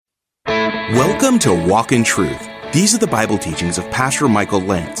Welcome to Walk in Truth. These are the Bible teachings of Pastor Michael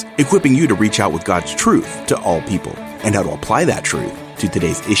Lentz, equipping you to reach out with God's truth to all people and how to apply that truth to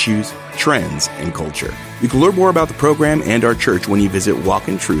today's issues, trends, and culture. You can learn more about the program and our church when you visit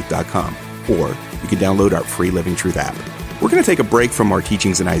walkintruth.com, or you can download our free Living Truth app. We're going to take a break from our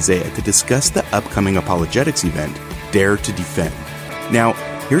teachings in Isaiah to discuss the upcoming apologetics event, Dare to Defend. Now,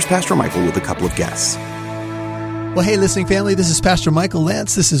 here's Pastor Michael with a couple of guests. Well, hey, listening family, this is Pastor Michael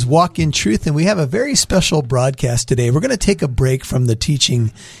Lentz. This is Walk in Truth, and we have a very special broadcast today. We're going to take a break from the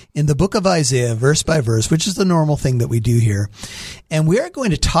teaching in the book of Isaiah, verse by verse, which is the normal thing that we do here. And we are going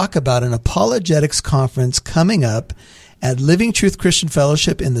to talk about an apologetics conference coming up at Living Truth Christian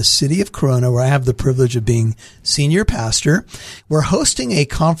Fellowship in the city of Corona, where I have the privilege of being senior pastor. We're hosting a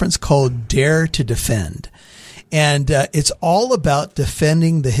conference called Dare to Defend. And it's all about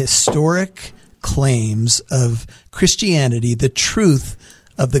defending the historic claims of Christianity, the truth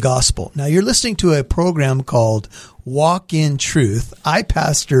of the gospel. Now, you're listening to a program called Walk in Truth. I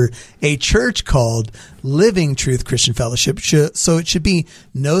pastor a church called Living Truth Christian Fellowship, so it should be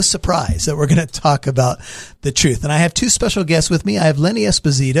no surprise that we're going to talk about the truth. And I have two special guests with me. I have Lenny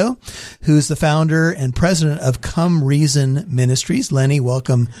Esposito, who's the founder and president of Come Reason Ministries. Lenny,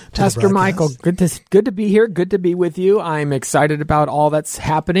 welcome to Pastor Michael. Good to be here. Good to be with you. I'm excited about all that's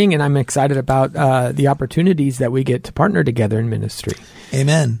happening, and I'm excited about the opportunities that we get to partner together in ministry.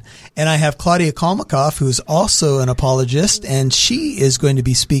 Amen. And I have Claudia Kalmakoff, who's also an apologist, and she is going to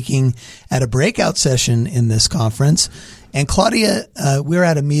be speaking at a breakout session in this conference. And Claudia, we were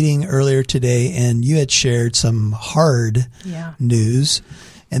at a meeting earlier today, and you had shared some hard news,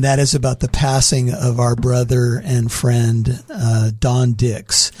 and that is about the passing of our brother and friend, Don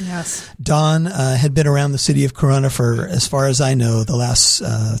Dix. Yes. Don had been around the city of Corona for, as far as I know, the last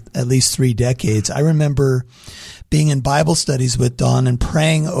at least 3 decades. I remember being in Bible studies with Don and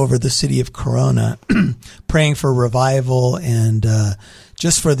praying over the city of Corona, praying for revival and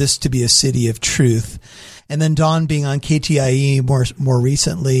just for this to be a city of truth. And then Don being on KTIE more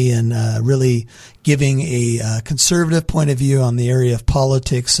recently and really giving a conservative point of view on the area of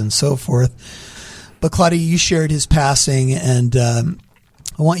politics and so forth. But Claudia, you shared his passing, and I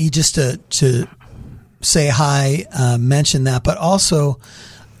want you just to say hi, mention that, but also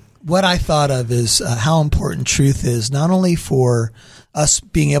what I thought of is how important truth is, not only for us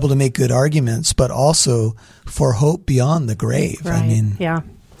being able to make good arguments, but also for hope beyond the grave. Right. I mean, yeah.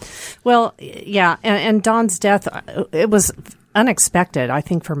 Well, yeah. And Don's death, it was unexpected, I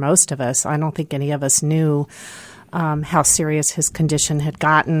think, for most of us. I don't think any of us knew how serious his condition had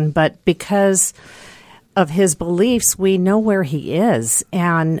gotten, but because of his beliefs, we know where he is.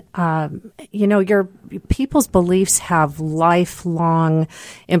 And, your people's beliefs have lifelong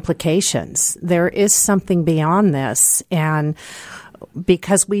implications. There is something beyond this. And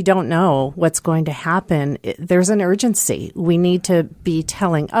because we don't know what's going to happen, there's an urgency. We need to be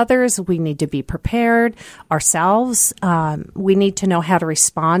telling others. We need to be prepared ourselves. We need to know how to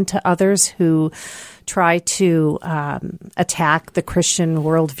respond to others who try to attack the Christian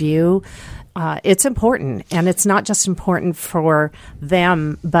worldview. It's important, and it's not just important for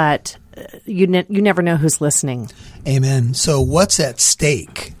them, but you never know who's listening. Amen. So what's at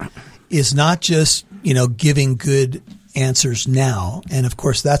stake is not just, giving good answers now. And of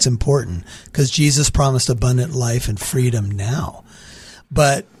course, that's important because Jesus promised abundant life and freedom now.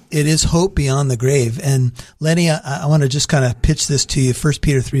 But it is hope beyond the grave. And Lenny, I want to just kind of pitch this to you. 1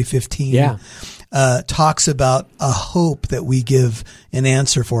 Peter 3:15 talks about a hope that we give an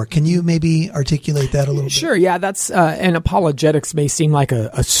answer for. Can you maybe articulate that a little bit? Sure. Yeah, that's and apologetics may seem like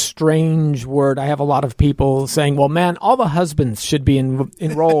a strange word. I have a lot of people saying, well, man, all the husbands should be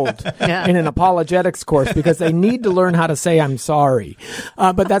enrolled in an apologetics course because they need to learn how to say I'm sorry.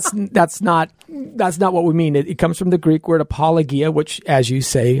 But that's not what we mean. It comes from the Greek word apologia, which, as you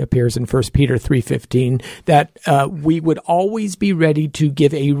say, appears in 1 Peter 3:15, that we would always be ready to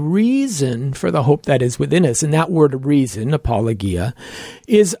give a reason for the hope that is within us. And that word reason, apologia,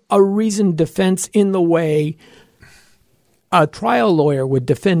 is a reasoned defense in the way a trial lawyer would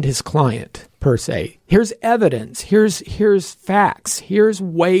defend his client, per se. Here's evidence, here's facts, here's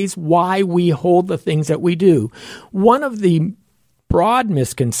ways why we hold the things that we do. One of the broad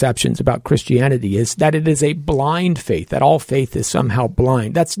misconceptions about Christianity is that it is a blind faith, that all faith is somehow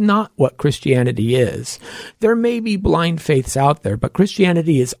blind. That's not what Christianity is. There may be blind faiths out there, but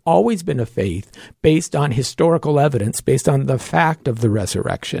Christianity has always been a faith based on historical evidence, based on the fact of the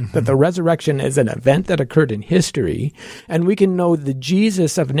resurrection, that the resurrection is an event that occurred in history, and we can know the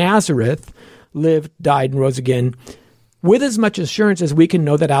Jesus of Nazareth lived, died, and rose again with as much assurance as we can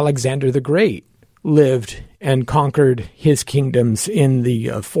know that Alexander the Great lived and conquered his kingdoms in the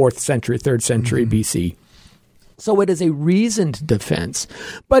 4th century, 3rd century BC. So it is a reasoned defense,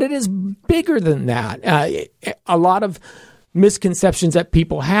 but it is bigger than that. A lot of misconceptions that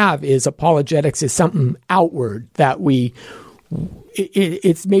people have is apologetics is something outward that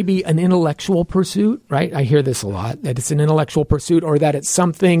it's maybe an intellectual pursuit, right? I hear this a lot, that it's an intellectual pursuit, or that it's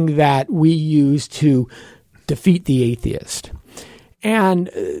something that we use to defeat the atheist. And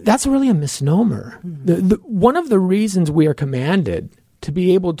that's really a misnomer. One of the reasons we are commanded to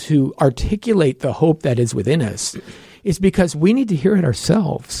be able to articulate the hope that is within us is because we need to hear it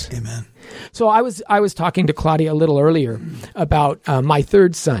ourselves. Amen. So I was talking to Claudia a little earlier about my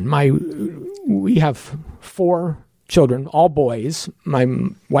third son. We have 4 children, all boys. My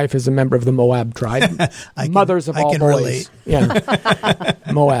wife is a member of the Moab tribe. Mothers of all boys. Relate. Yeah,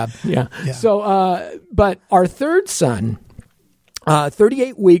 Moab. Yeah. So, but our third son.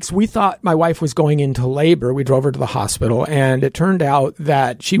 38 weeks, we thought my wife was going into labor. We drove her to the hospital, and it turned out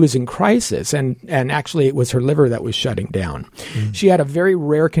that she was in crisis, and actually it was her liver that was shutting down. She had a very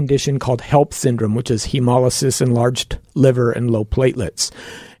rare condition called HELLP syndrome, which is hemolysis, enlarged liver, and low platelets.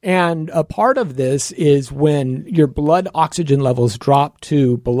 And a part of this is when your blood oxygen levels drop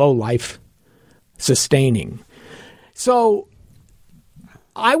to below life sustaining. So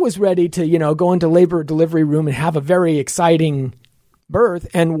I was ready to, go into labor delivery room and have a very exciting birth.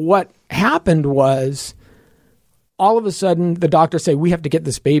 And what happened was all of a sudden the doctors say, we have to get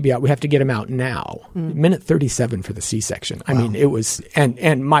this baby out. We have to get him out now. Minute 37 for the C-section. Wow. I mean, it was,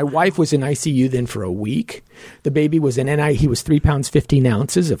 and my wife was in ICU then for a week. The baby was in he was 3 pounds, 15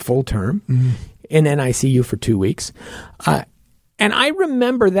 ounces at full term in NICU for 2 weeks. And I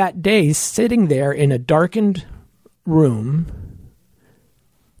remember that day sitting there in a darkened room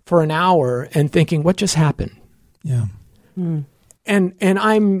for an hour and thinking, what just happened? Yeah. And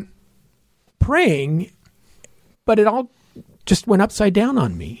I'm praying, but it all just went upside down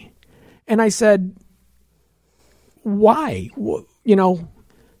on me. And I said, why?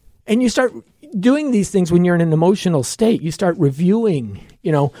 And you start doing these things when you're in an emotional state. You start reviewing,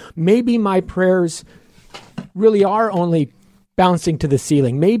 maybe my prayers really are only bouncing to the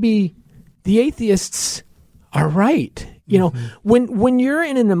ceiling. Maybe the atheists are right. When you're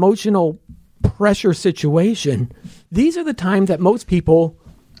in an emotional pressure situation, these are the times that most people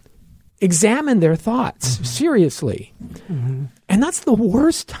examine their thoughts seriously. And that's the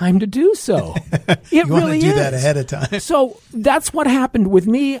worst time to do so. It you really want to do is. that ahead of time. So that's what happened with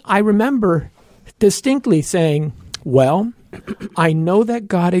me. I remember distinctly saying, well, I know that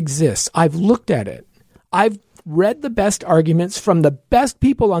God exists. I've looked at it. I've read the best arguments from the best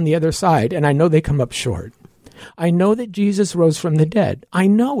people on the other side, and I know they come up short. I know that Jesus rose from the dead. I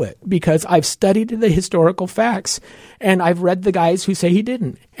know it because I've studied the historical facts, and I've read the guys who say he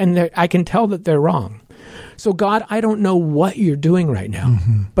didn't, and I can tell that they're wrong. So God, I don't know what you're doing right now,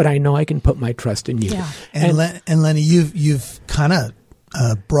 but I know I can put my trust in you. Yeah. And Lenny, you've kind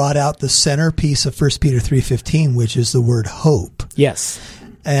of brought out the centerpiece of 1 Peter 3:15, which is the word hope. Yes.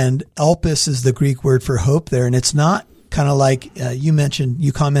 And elpis is the Greek word for hope there, and it's not kind of like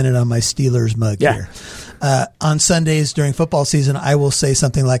you commented on my Steelers mug here. On Sundays during football season, I will say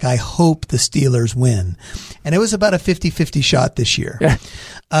something like, I hope the Steelers win. And it was about a 50-50 shot this year. Yeah.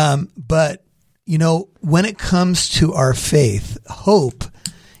 But, when it comes to our faith, hope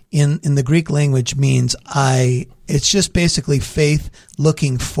in the Greek language means it's just basically faith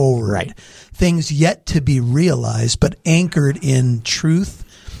looking forward. Right. Things yet to be realized, but anchored in truth.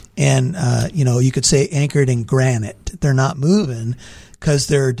 And, you could say anchored in granite. They're not moving because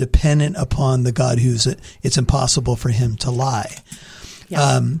they're dependent upon the God it's impossible for him to lie.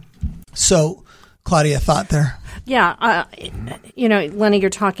 Yeah. So, Claudia, thought there? Yeah. Lenny, you're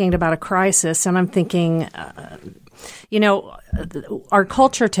talking about a crisis, and I'm thinking, our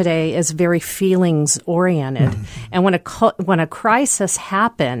culture today is very feelings oriented. And when a crisis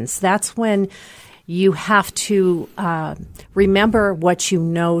happens, that's when you have to remember what you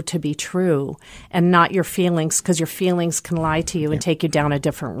know to be true and not your feelings, because your feelings can lie to you and take you down a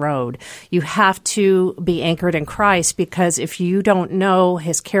different road. You have to be anchored in Christ, because if you don't know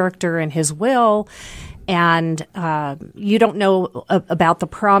his character and his will, and you don't know about the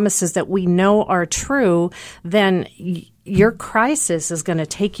promises that we know are true, then your crisis is going to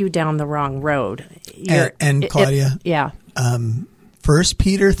take you down the wrong road. And Claudia, 1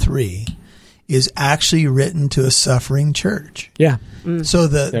 Peter 3 is actually written to a suffering church. Yeah. So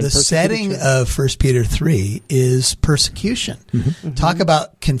the setting of 1 Peter 3 is persecution. Talk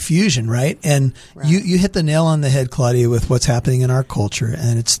about confusion, right? And you hit the nail on the head, Claudia, with what's happening in our culture,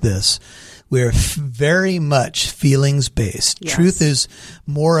 and it's this. we're very much feelings based. Yes. Truth is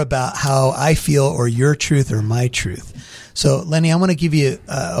more about how I feel or your truth or my truth. So, Lenny, I want to give you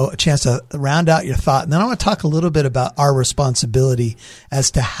a chance to round out your thought, and then I want to talk a little bit about our responsibility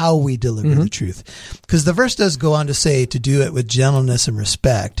as to how we deliver the truth. Because the verse does go on to say to do it with gentleness and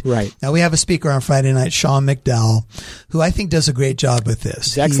respect. Right. Now, we have a speaker on Friday night, Sean McDowell, who I think does a great job with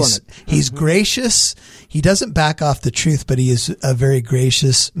this. He's excellent. He's gracious. He doesn't back off the truth, but he is a very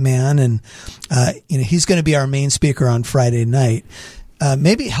gracious man, and he's going to be our main speaker on Friday night.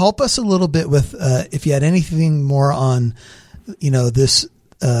 Maybe help us a little bit with if you had anything more on, this.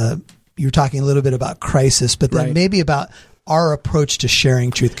 You're talking a little bit about crisis, but then maybe about our approach to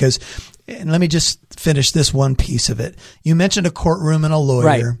sharing truth. And let me just finish this one piece of it. You mentioned a courtroom and a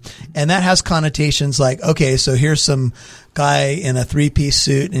lawyer, and that has connotations like, okay, so here's some guy in a 3-piece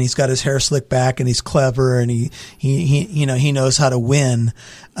suit, and he's got his hair slicked back, and he's clever, and he knows how to win.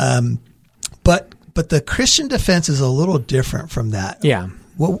 But the Christian defense is a little different from that. Yeah.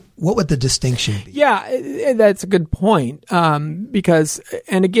 What would the distinction be? Yeah, that's a good point. Because,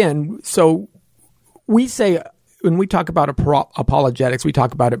 and again, so we say when we talk about apologetics, we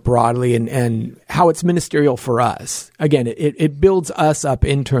talk about it broadly and how it's ministerial for us. Again, it builds us up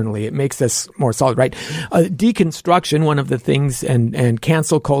internally. It makes us more solid, right? Deconstruction, one of the things, and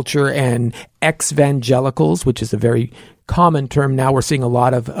cancel culture and ex-evangelicals, which is a very common term now. We're seeing a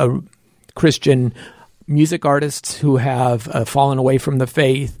lot of Christian music artists who have fallen away from the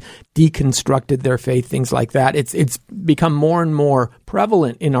faith, deconstructed their faith, things like that. It's become more and more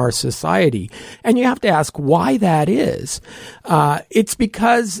prevalent in our society. And you have to ask why that is. It's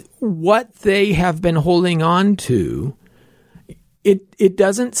because what they have been holding on to, it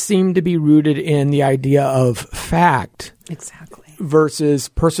doesn't seem to be rooted in the idea of fact. Exactly. Versus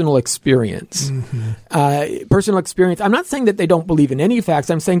personal experience. Personal experience. I'm not saying that they don't believe in any facts.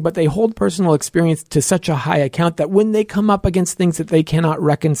 I'm saying, but they hold personal experience to such a high account that when they come up against things that they cannot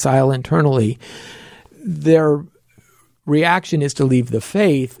reconcile internally, their reaction is to leave the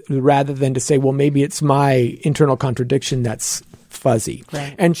faith rather than to say, well, maybe it's my internal contradiction that's fuzzy.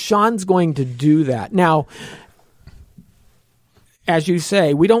 Right. And Sean's going to do that. Now, as you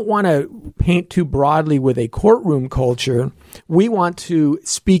say, we don't want to paint too broadly with a courtroom culture. We want to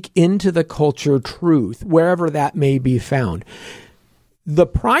speak into the culture truth, wherever that may be found. The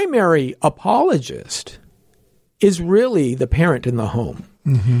primary apologist is really the parent in the home.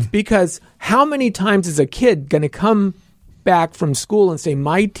 Because how many times is a kid going to come back from school and say,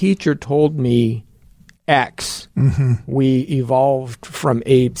 my teacher told me X. We evolved from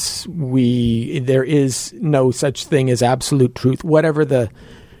apes. There is no such thing as absolute truth. Whatever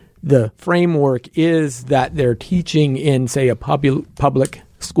the framework is that they're teaching in, say, a public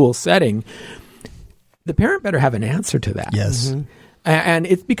school setting, the parent better have an answer to that. Yes. And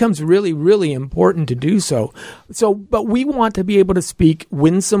it becomes really, really important to do so. But we want to be able to speak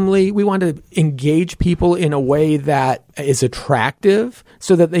winsomely. We want to engage people in a way that is attractive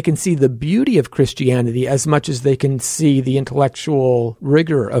so that they can see the beauty of Christianity as much as they can see the intellectual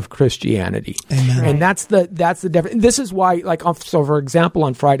rigor of Christianity. Amen. And that's the difference. This is why, so for example,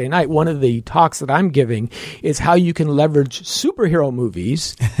 on Friday night, one of the talks that I'm giving is how you can leverage superhero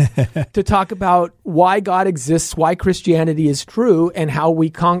movies to talk about why God exists, why Christianity is true, and how we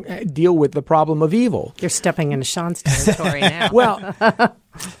deal with the problem of evil. You're stepping into Sean's territory now. Well,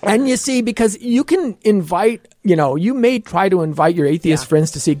 and you see, because you can invite, you may try to invite your atheist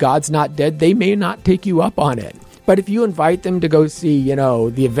friends to see God's Not Dead. They may not take you up on it. But if you invite them to go see,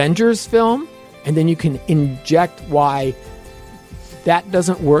 the Avengers film, and then you can inject why that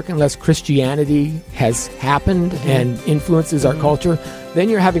doesn't work unless Christianity has happened and influences our culture, then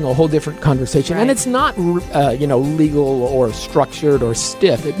you're having a whole different conversation. Right. And it's not, legal or structured or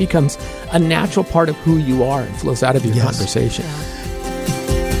stiff. It becomes a natural part of who you are and flows out of your conversation.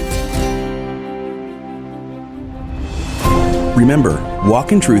 Remember,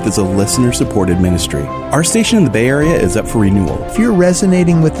 Walk in Truth is a listener-supported ministry. Our station in the Bay Area is up for renewal. If you're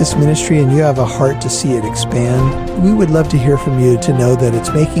resonating with this ministry and you have a heart to see it expand, we would love to hear from you to know that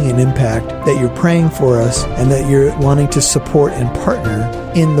it's making an impact, that you're praying for us, and that you're wanting to support and partner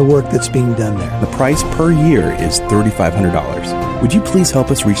in the work that's being done there. The price per year is $3,500. Would you please help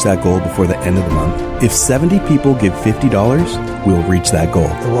us reach that goal before the end of the month? If 70 people give $50, we'll reach that goal.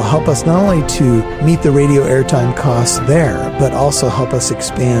 It will help us not only to meet the radio airtime costs there, but also help us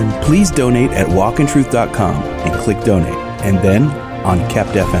expand. Please donate at walkintruth.com and click donate, and then on Kept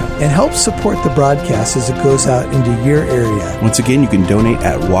FM. And help support the broadcast as it goes out into your area. Once again, you can donate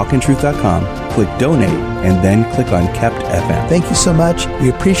at walkintruth.com, click donate, and then click on Kept FM. Thank you so much. We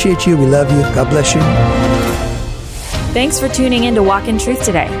appreciate you. We love you. God bless you. Thanks for tuning in to Walk in Truth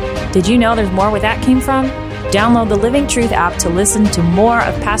today. Did you know there's more where that came from? Download the Living Truth app to listen to more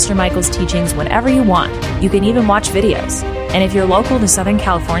of Pastor Michael's teachings whenever you want. You can even watch videos. And if you're local to Southern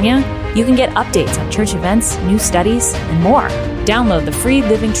California, you can get updates on church events, new studies, and more. Download the free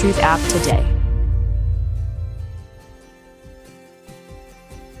Living Truth app today.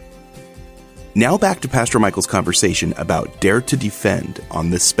 Now back to Pastor Michael's conversation about Dare to Defend on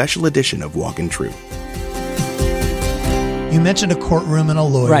this special edition of Walk in Truth. You mentioned a courtroom and a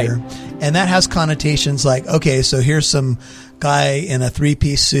lawyer, right. And that has connotations like, okay, so here's some guy in a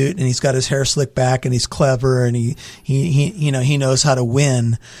 3-piece suit and he's got his hair slicked back and he's clever and he knows how to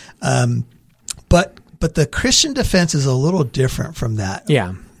win. But the Christian defense is a little different from that.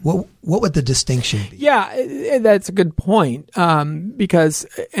 Yeah. What would the distinction be? Yeah, that's a good point. Because,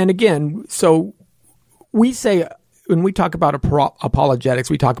 and again, so we say, when we talk about apologetics,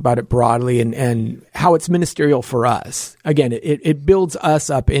 we talk about it broadly and how it's ministerial for us. Again, it builds us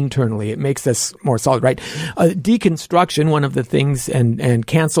up internally. It makes us more solid, right? Deconstruction, one of the things, and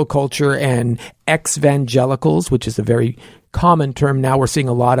cancel culture and ex-evangelicals, which is a very common term now. We're seeing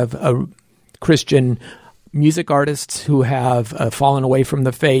a lot of Christian music artists who have fallen away from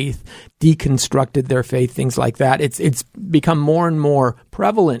the faith, deconstructed their faith, things like that. It's become more and more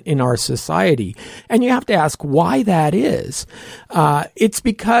prevalent in our society. And you have to ask why that is. It's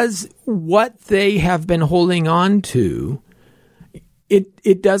because what they have been holding on to,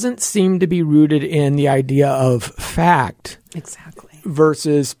 it doesn't seem to be rooted in the idea of fact. Exactly.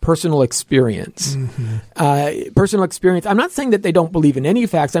 Versus personal experience. Mm-hmm. Personal experience, I'm not saying that they don't believe in any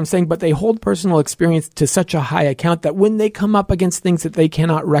facts, I'm saying, but they hold personal experience to such a high account that when they come up against things that they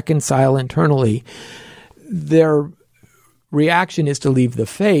cannot reconcile internally, their reaction is to leave the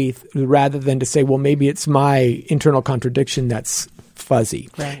faith rather than to say, well, maybe it's my internal contradiction that's fuzzy.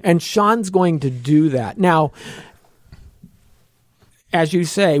 Right. And Sean's going to do that. Now, as you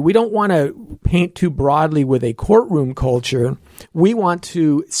say, we don't want to paint too broadly with a courtroom culture. We want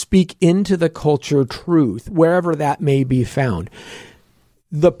to speak into the culture truth, wherever that may be found.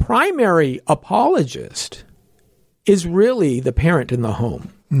 The primary apologist is really the parent in the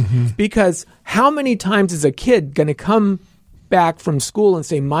home. Mm-hmm. Because how many times is a kid going to come back from school and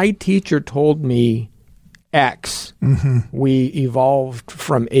say, my teacher told me X. Mm-hmm. We evolved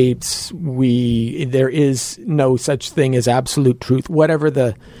from apes. There is no such thing as absolute truth. Whatever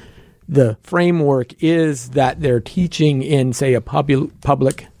the framework is that they're teaching in, say, a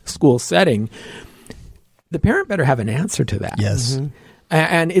public school setting, the parent better have an answer to that. Yes. Mm-hmm.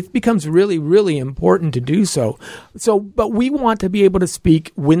 And it becomes really, really important to do so. But we want to be able to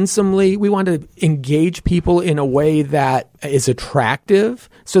speak winsomely. We want to engage people in a way that is attractive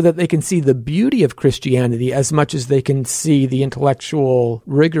so that they can see the beauty of Christianity as much as they can see the intellectual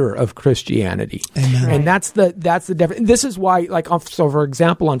rigor of Christianity. Amen. And that's the difference. This is why, so for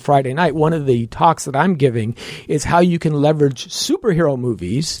example, on Friday night, one of the talks that I'm giving is how you can leverage superhero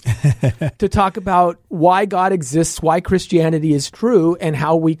movies to talk about why God exists, why Christianity is true, and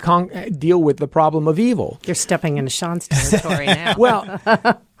how we deal with the problem of evil. You're stepping into Sean's territory now. Well,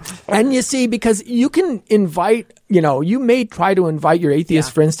 and you see, because you can invite, you may try to invite your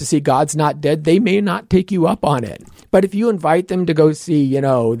atheist friends to see God's Not Dead. They may not take you up on it. But if you invite them to go see,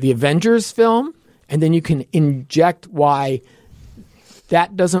 the Avengers film, and then you can inject why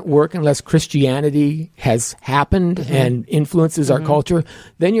that doesn't work unless Christianity has happened and influences our culture,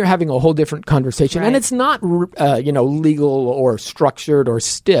 then you're having a whole different conversation. Right. And it's not, legal or structured or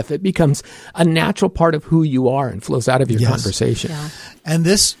stiff. It becomes a natural part of who you are and flows out of your conversation. Yeah. And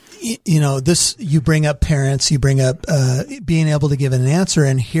this, you bring up parents, you bring up being able to give an answer.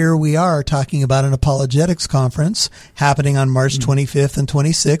 And here we are talking about an apologetics conference happening on March 25th and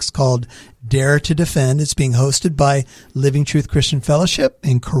 26th called Dare to Defend. It's being hosted by Living Truth Christian Fellowship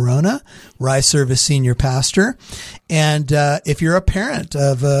in Corona, where I serve as senior pastor. And if you're a parent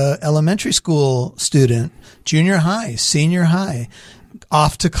of an elementary school student, junior high, senior high,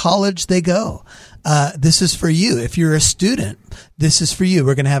 off to college they go. This is for you. If you're a student, this is for you.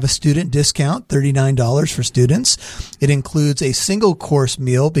 We're going to have a student discount, $39 for students. It includes a single course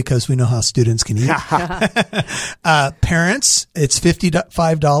meal because we know how students can eat. Parents, it's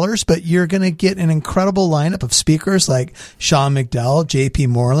 $55, but you're going to get an incredible lineup of speakers like Sean McDowell, J.P.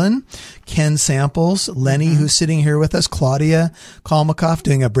 Moreland, Ken Samples, Lenny, who's sitting here with us, Claudia Kalmakoff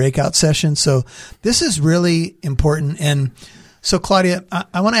doing a breakout session. So this is really important. And so, Claudia,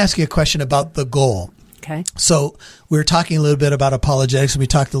 I want to ask you a question about the goal. Okay. So we were talking a little bit about apologetics, and we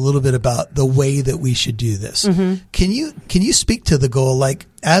talked a little bit about the way that we should do this. Mm-hmm. Can you speak to the goal? Like,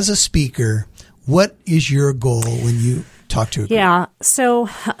 as a speaker, what is your goal when you talk to a group? Yeah. So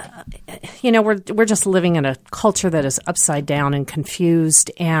we're just living in a culture that is upside down and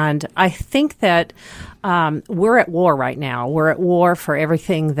confused. And I think that we're at war right now. We're at war for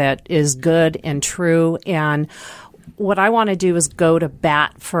everything that is good and true. And what I want to do is go to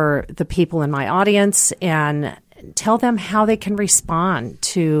bat for the people in my audience and tell them how they can respond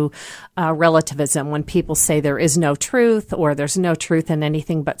to relativism when people say there is no truth or there's no truth in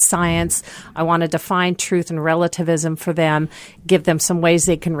anything but science. I want to define truth and relativism for them, give them some ways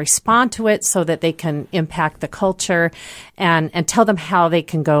they can respond to it so that they can impact the culture, and tell them how they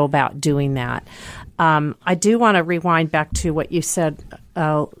can go about doing that. I do want to rewind back to what you said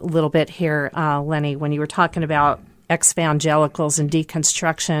a little bit here, Lenny, when you were talking about ex-evangelicals and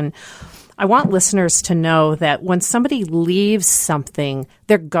deconstruction. I want listeners to know that when somebody leaves something,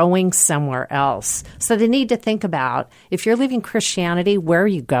 they're going somewhere else. So they need to think about, if you're leaving Christianity, where are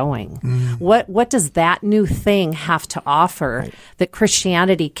you going? What does that new thing have to offer that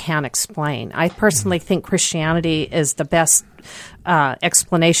Christianity can't explain? I personally think Christianity is the best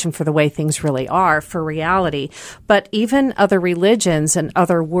explanation for the way things really are, for reality. But even other religions and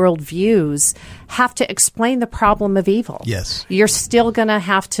other worldviews have to explain the problem of evil. Yes. You're still going to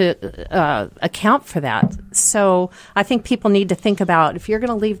have to account for that. So I think people need to think about, if you're going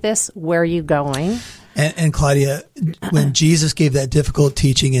to leave this, where are you going? And Claudia, when Jesus gave that difficult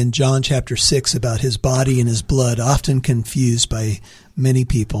teaching in John chapter 6 about his body and his blood, often confused by many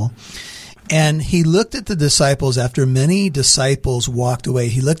people, and he looked at the disciples after many disciples walked away.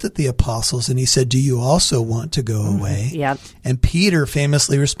 He looked at the apostles and he said, do you also want to go away? Yep. And Peter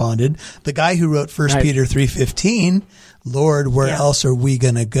famously responded, the guy who wrote 1 Peter 3:15, Lord, where else are we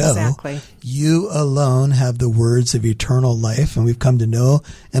going to go? Exactly. You alone have the words of eternal life, and we've come to know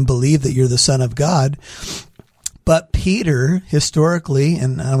and believe that you're the Son of God. But Peter, historically,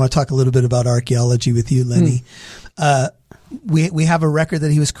 and I want to talk a little bit about archaeology with you, Lenny, we have a record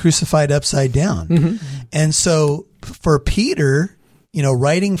that he was crucified upside down. And so for Peter,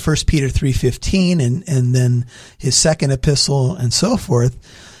 writing 1 Peter 3:15 and then his second epistle and so forth,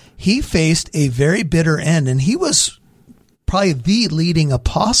 he faced a very bitter end, and he was probably the leading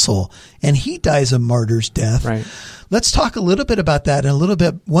apostle, and he dies a martyr's death. Right. Let's talk a little bit about that, and a little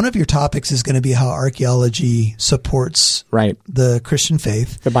bit. One of your topics is going to be how archaeology supports the Christian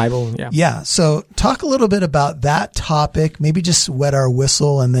faith, the Bible. Yeah. So talk a little bit about that topic. Maybe just wet our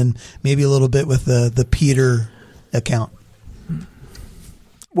whistle, and then maybe a little bit with the Peter account.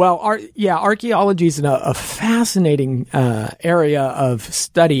 Well, archaeology is a fascinating area of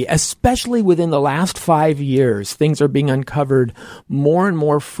study, especially within the last 5 years. Things are being uncovered more and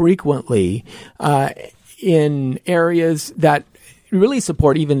more frequently in areas that really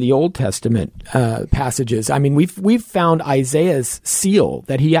support even the Old Testament passages. I mean, we've found Isaiah's seal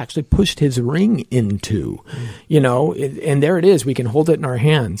that he actually pushed his ring into, and there it is. We can hold it in our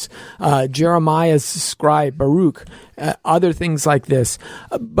hands. Jeremiah's scribe, Baruch, other things like this.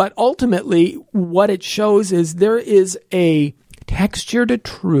 But ultimately, what it shows is there is a texture to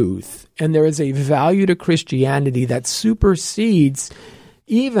truth, and there is a value to Christianity that supersedes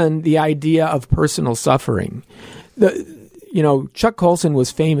even the idea of personal suffering. Chuck Colson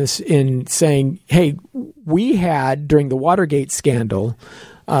was famous in saying, hey, we had, during the Watergate scandal,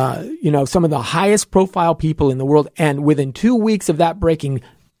 some of the highest profile people in the world, and within 2 weeks of that breaking,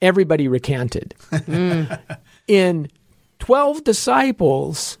 everybody recanted. In 12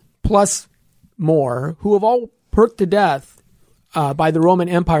 disciples, plus more, who have all put to death by the Roman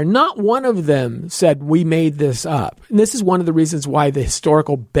Empire, not one of them said, we made this up. And this is one of the reasons why the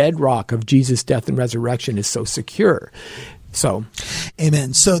historical bedrock of Jesus' death and resurrection is so secure. So,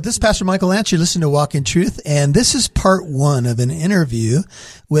 amen. So this is Pastor Michael Lance. You're listening to Walk in Truth, and this is part one of an interview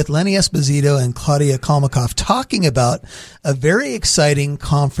with Lenny Esposito and Claudia Kalmakoff talking about a very exciting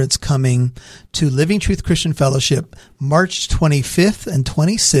conference coming to Living Truth Christian Fellowship, March 25th and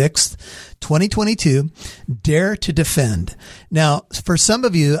 26th, 2022, Dare to Defend. Now, for some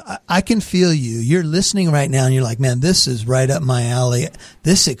of you, I can feel you. You're listening right now and you're like, man, this is right up my alley.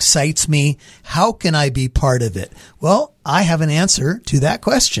 This excites me. How can I be part of it? Well, I have an answer to that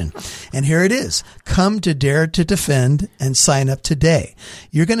question. And here it is. Come to Dare to Defend and sign up today.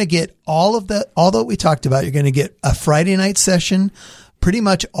 You're going to get all that we talked about. You're going to get a Friday night session, pretty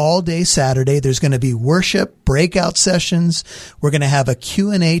much all day Saturday. There's going to be worship, breakout sessions. We're going to have a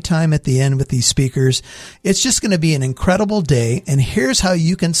Q&A time at the end with these speakers. It's just going to be an incredible day. And here's how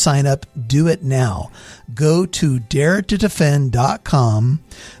you can sign up. Do it now. Go to daretodefend.com.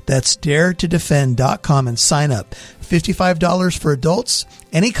 That's daretodefend.com and sign up. $55 for adults.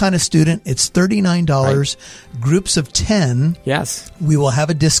 Any kind of student, it's $39. Right. Groups of 10. Yes. We will have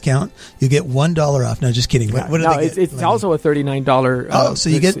a discount. You get $1 off. No, just kidding. What do they get? It's also a $39. So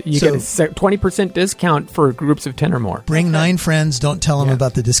you get a 20% discount for groups of 10 or more. Bring 9 friends. Don't tell them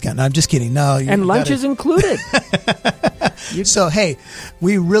about the discount. No, I'm just kidding. No, and lunch is included. So, hey,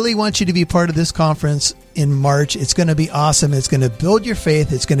 we really want you to be part of this conference in March. It's going to be awesome. It's going to build your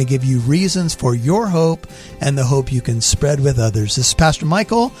faith. It's going to give you reasons for your hope and the hope you can spread with others. This is Pastor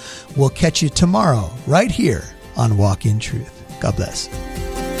Michael. We'll catch you tomorrow right here on Walk in Truth. God bless.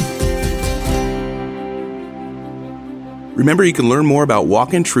 Remember, you can learn more about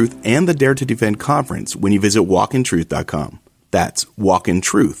Walk in Truth and the Dare to Defend conference when you visit walkintruth.com. That's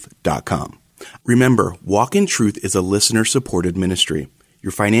walkintruth.com. Remember, Walk in Truth is a listener-supported ministry.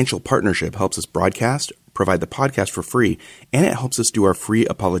 Your financial partnership helps us broadcast, provide the podcast for free, and it helps us do our free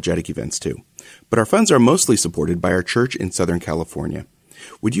apologetic events too. But our funds are mostly supported by our church in Southern California.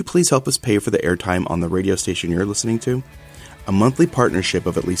 Would you please help us pay for the airtime on the radio station you're listening to? A monthly partnership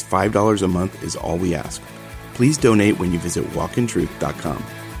of at least $5 a month is all we ask. Please donate when you visit walkintruth.com.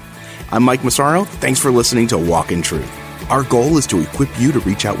 I'm Mike Massaro. Thanks for listening to Walk in Truth. Our goal is to equip you to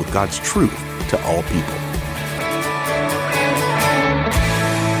reach out with God's truth to all people.